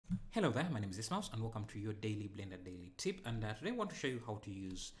Hello there, my name is Ismaus and welcome to your daily Blender daily tip. And today I want to show you how to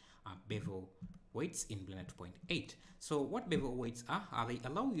use bevel weights in Blender 2.8. So what bevel weights are they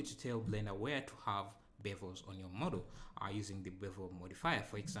allow you to tell Blender where to have bevels on your model using the bevel modifier.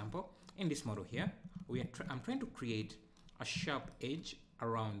 For example, in this model here, I'm trying to create a sharp edge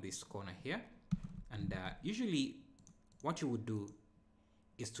around this corner here. And usually what you would do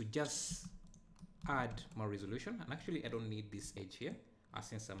is to just add more resolution. And actually I don't need this edge here.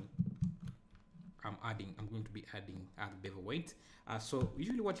 Since I'm going to be adding the bevel weight. So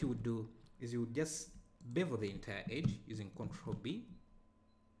usually what you would do is you would just bevel the entire edge using Ctrl B,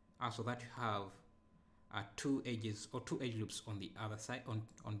 so that you have two edges or two edge loops on the other side,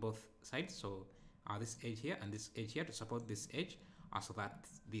 on both sides. So this edge here and this edge here to support this edge, so that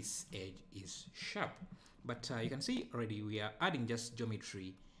this edge is sharp. But you can see already we are adding just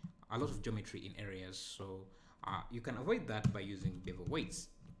geometry, a lot of geometry in areas. So you can avoid that by using bevel weights.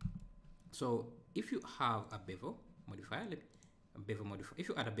 So if you have a bevel modifier, if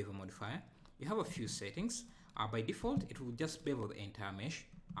you add a bevel modifier, you have a few settings. By default, it will just bevel the entire mesh,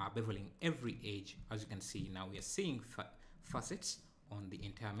 beveling every edge. As you can see now, we are seeing facets on the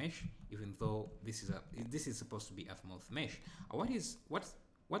entire mesh, even though this is supposed to be a smooth mesh.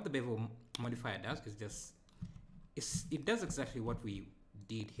 What the bevel modifier does is it does exactly what we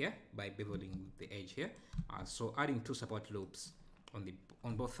did here by beveling the edge here. So adding two support loops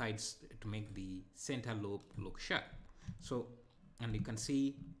on both sides to make the center loop look sharp. So, and you can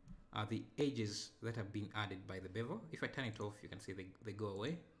see the edges that have been added by the bevel. If I turn it off, you can see they go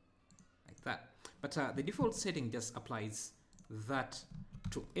away like that. But the default setting just applies that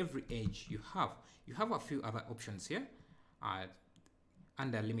to every edge you have. You have a few other options here.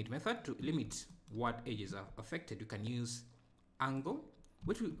 Under limit method, to limit what edges are affected, you can use angle,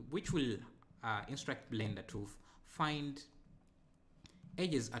 which will instruct Blender to find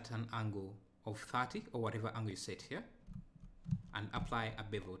edges at an angle of 30 or whatever angle you set here, and apply a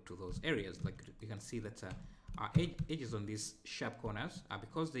bevel to those areas. Like you can see that edges on these sharp corners,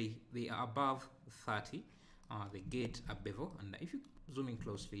 because they are above 30, they get a bevel. And if you zoom in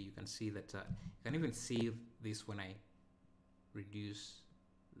closely, you can see that you can even see this when I reduce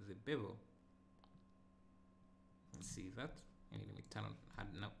the bevel. You can see that. And let me turn on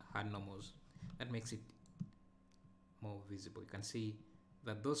hard normals. That makes it more visible. You can see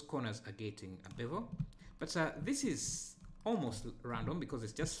that those corners are getting a bevel. But this is almost random because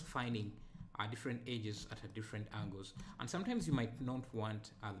it's just finding different edges at different angles. And sometimes you might not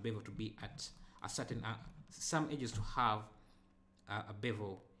want the bevel to be at a certain some edges to have a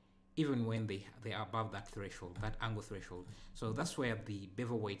bevel even when they are above that threshold, that angle threshold. So that's where the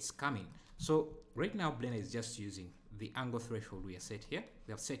bevel weights come in. So right now Blender is just using the angle threshold we have set here.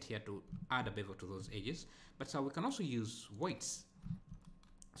 We have set here to add a bevel to those edges. But we can also use weights.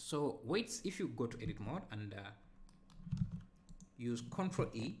 So weights, if you go to edit mode and use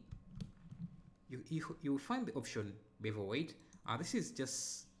Ctrl E, you will find the option bevel weight. This is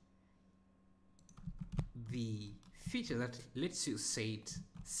just the feature that lets you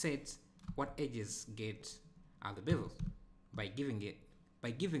set what edges get the bevels by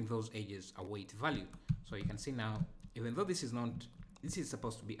giving those edges a weight value. So you can see now, even though this is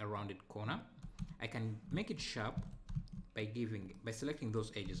supposed to be a rounded corner, I can make it sharp by selecting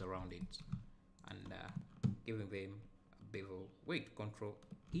those edges around it and giving them a bevel weight. Ctrl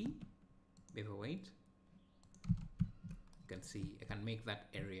E, bevel weight. You can see I can make that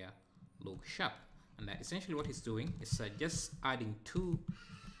area look sharp. And essentially what it's doing is just adding two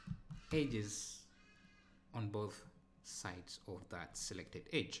edges on both sides of that selected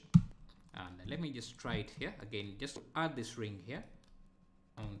edge. And let me just try it here again, just to add this ring here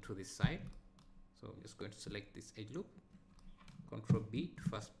onto this side. So I'm just going to select this edge loop, Ctrl B to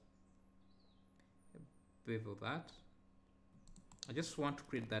first bevel that. I just want to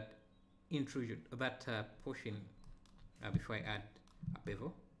create that intrusion, that portion before I add a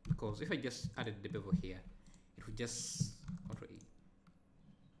bevel, because if I just added the bevel here, it would just Ctrl E.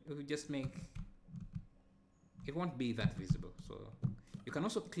 It would just make it won't be that visible. So you can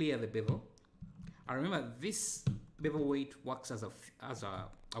also clear the bevel. I remember this bevel weight works as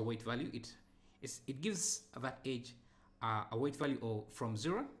a weight value. It gives that edge a weight value of from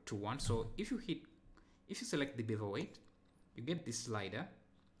 0 to 1. So if you select the bevel weight, you get this slider,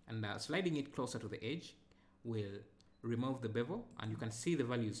 and sliding it closer to the edge will remove the bevel, and you can see the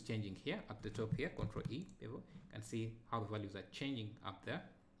values changing here at the top here. Ctrl E, bevel. You can see how the values are changing up there.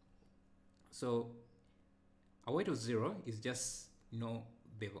 So a weight of 0 is just no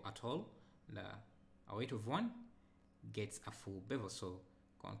bevel at all, and a weight of 1 gets a full bevel. So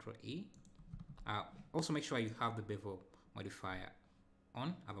Ctrl E. Also make sure you have the bevel modifier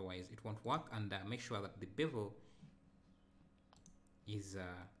on, otherwise it won't work. And make sure that the bevel is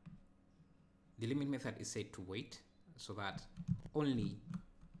the limit method is set to weight, so that only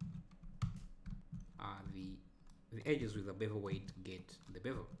the edges with the bevel weight get the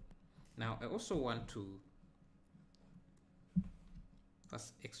bevel. Now I also want to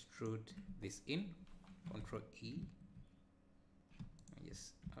first extrude this in, Control E, and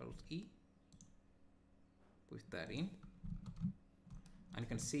just Alt E, push that in, and you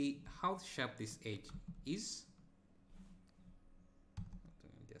can see how sharp this edge is.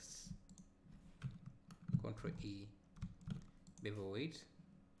 Just Control E, bevel weight,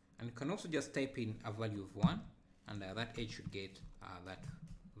 and you can also just type in a value of 1, and that edge should get that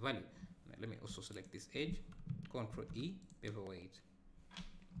value. Now, let me also select this edge, Control E, bevel weight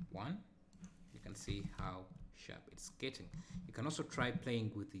 1. You can see how sharp it's getting. You can also try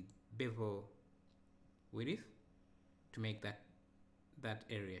playing with the bevel width to make that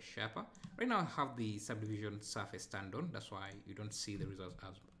area sharper. Right now I have the subdivision surface turned on, that's why you don't see the results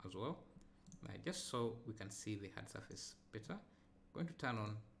as well. Just so we can see the hard surface better, I'm going to turn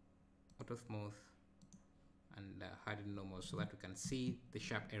on auto smooth and harden normal, so that we can see the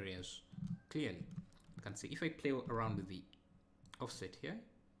sharp areas clearly. You can see if I play around with the offset here,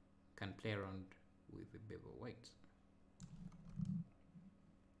 I can play around with the bevel weight.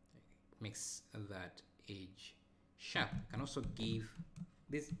 It makes that edge sharp. You can also give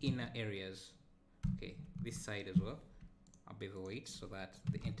these inner areas, okay, this side as well, a bevel weight, so that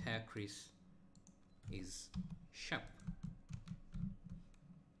the entire crease is sharp.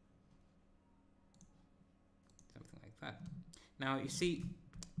 Something like that. Now you see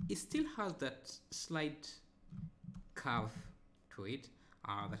it still has that slight curve to it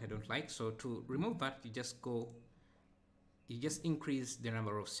that I don't like. So to remove that, you just increase the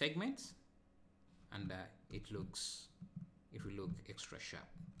number of segments, and it will look extra sharp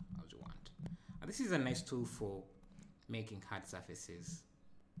as you want. And this is a nice tool for making hard surfaces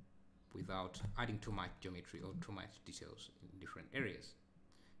without adding too much geometry or too much details in different areas.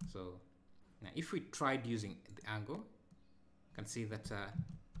 So now if we tried using the angle, you can see that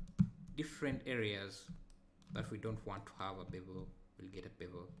different areas that we don't want to have a bevel will get a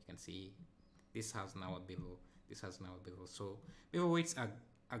bevel. You can see this has now a bevel, this has now a bevel. So bevel weights are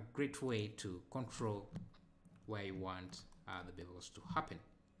a great way to control where you want the bevels to happen.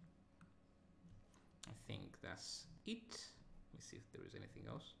 I think that's it. Let me see if there is anything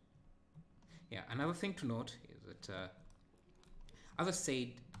else. Yeah, another thing to note is that as I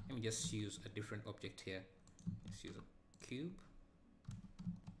said, let me just use a different object here. Let's use a cube,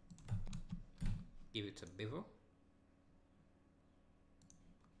 give it a bevel,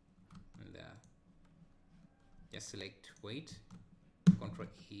 and just select weight, Control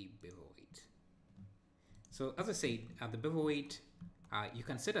E, bevel weight. So as I said, the bevel weight, you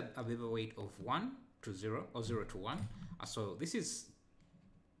can set a bevel weight of 1 to 0 or 0 to 1. So this is,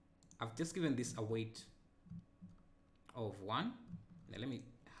 I've just given this a weight of 1. Now let me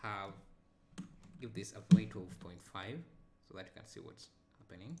give this a weight of 0.5 so that you can see what's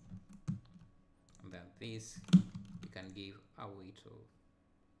happening. And then this, you can give a weight of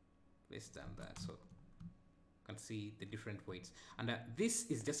less than that. So you can see the different weights. And this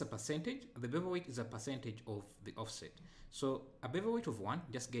is just a percentage. The bevel weight is a percentage of the offset. So a bevel weight of 1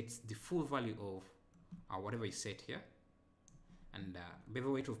 just gets the full value of whatever you set here. And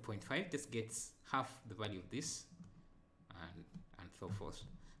bevel weight of 0.5 just gets half the value of this, and so forth.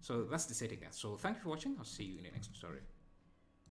 So that's the setting there. So thank you for watching. I'll see you in the next tutorial.